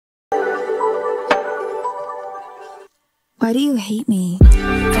Why do you hate me?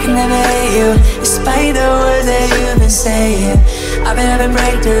 I can never hate you, despite the words that you've been saying. I've been having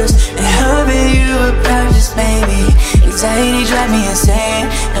breakthroughs, and hoping you would practice maybe. Anxiety drive me insane,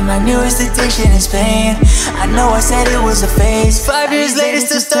 and my newest addiction is pain. I know I said it was a phase, 5 years later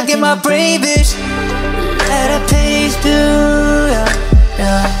still stuck in my brain, bitch. Let a page do,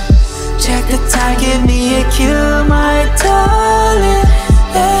 yeah. Check the time, give me a cue, my darling.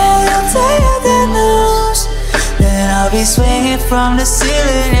 Yeah, I'll tell you the news. Then I'll be swinging from the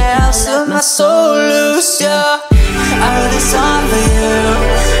ceiling, yeah, I'll set my soul loose, yeah. I wrote this song for you,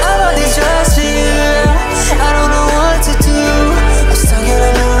 I wrote this just for you. I don't know what to do, I'm stuck in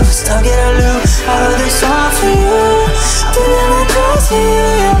a loop, stuck in a loop. I wrote this song for you, feeling like just for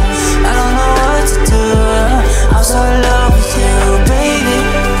you, yeah. I don't know what to do, I'm so in love with you, baby.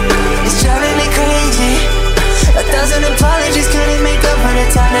 It's driving me crazy. 1,000 apologies couldn't make up for the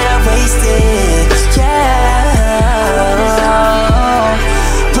time that I wasted, yeah.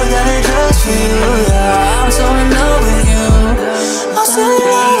 Put down the drugs for you, yeah. I'm so in love with you, I'm still in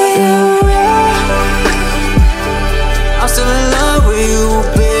love with you, yeah. I'm still in love.